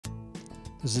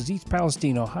This is East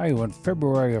Palestine, Ohio in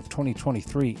February of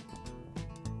 2023.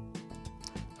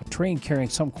 A train carrying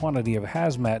some quantity of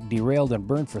hazmat derailed and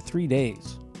burned for 3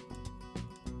 days.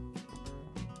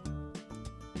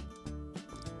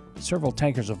 Several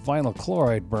tankers of vinyl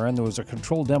chloride burned. There was a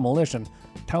controlled demolition.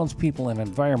 Townspeople and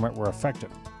environment were affected.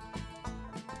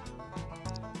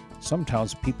 Some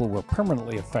townspeople were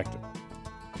permanently affected.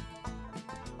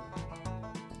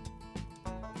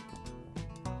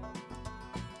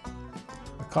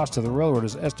 The cost of the railroad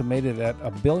is estimated at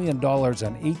 $1 billion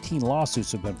and 18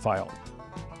 lawsuits have been filed.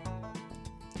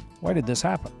 Why did this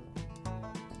happen?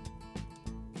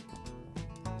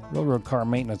 Railroad car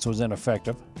maintenance was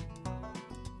ineffective.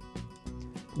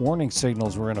 Warning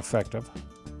signals were ineffective.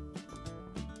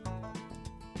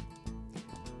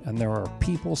 And there are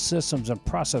people, systems, and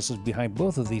processes behind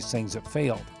both of these things that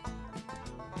failed.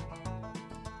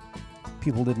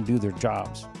 People didn't do their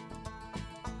jobs.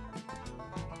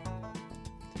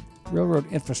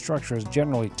 Railroad infrastructure is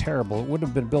generally terrible. It wouldn't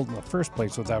have been built in the first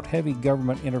place without heavy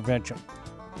government intervention.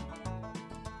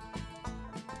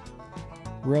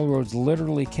 Railroads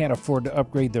literally can't afford to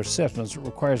upgrade their systems. It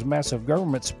requires massive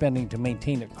government spending to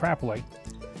maintain it crappily.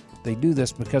 They do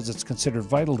this because it's considered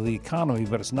vital to the economy,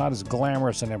 but it's not as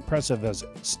glamorous and impressive as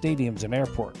stadiums and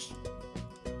airports.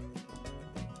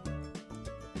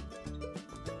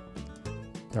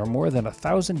 There are more than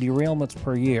 1,000 derailments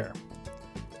per year.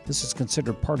 This is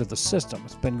considered part of the system.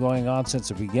 It's been going on since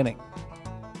the beginning.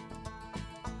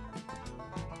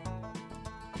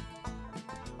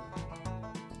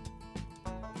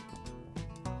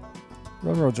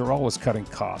 Railroads are always cutting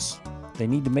costs. They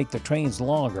need to make the trains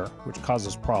longer, which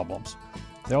causes problems.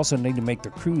 They also need to make the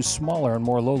crews smaller and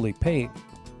more lowly paid.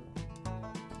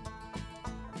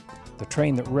 The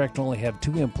train that wrecked only had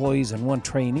 2 employees and 1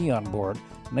 trainee on board.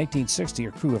 In 1960,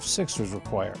 a crew of 6 was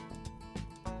required.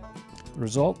 The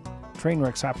result? Train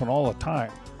wrecks happen all the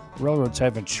time. Railroads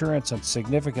have insurance and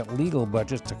significant legal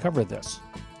budgets to cover this.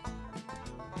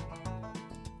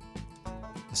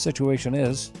 The situation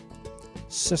is,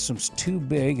 system's too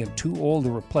big and too old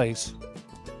to replace,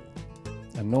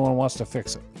 and no one wants to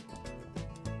fix it.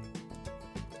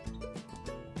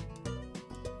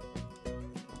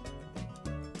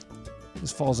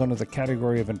 This falls under the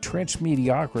category of entrenched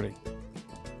mediocrity.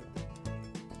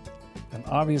 An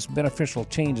obvious beneficial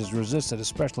change is resisted,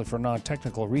 especially for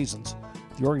non-technical reasons.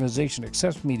 The organization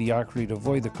accepts mediocrity to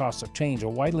avoid the cost of change. A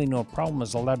widely known problem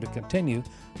is allowed to continue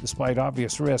despite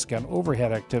obvious risk, and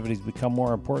overhead activities become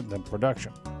more important than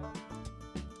production.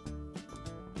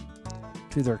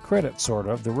 To their credit,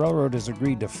 the railroad has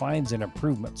agreed to fines and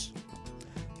improvements.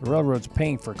 The railroad's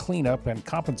paying for cleanup and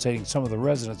compensating some of the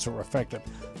residents who were affected.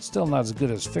 Still not as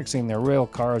good as fixing their rail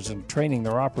cars and training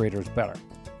their operators better.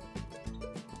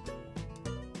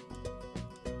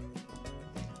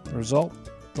 The result?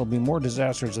 There'll be more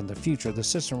disasters in the future. The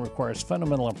system requires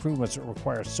fundamental improvements. It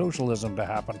requires socialism to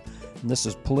happen, and this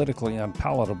is politically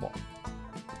unpalatable.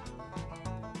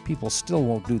 People still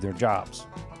won't do their jobs.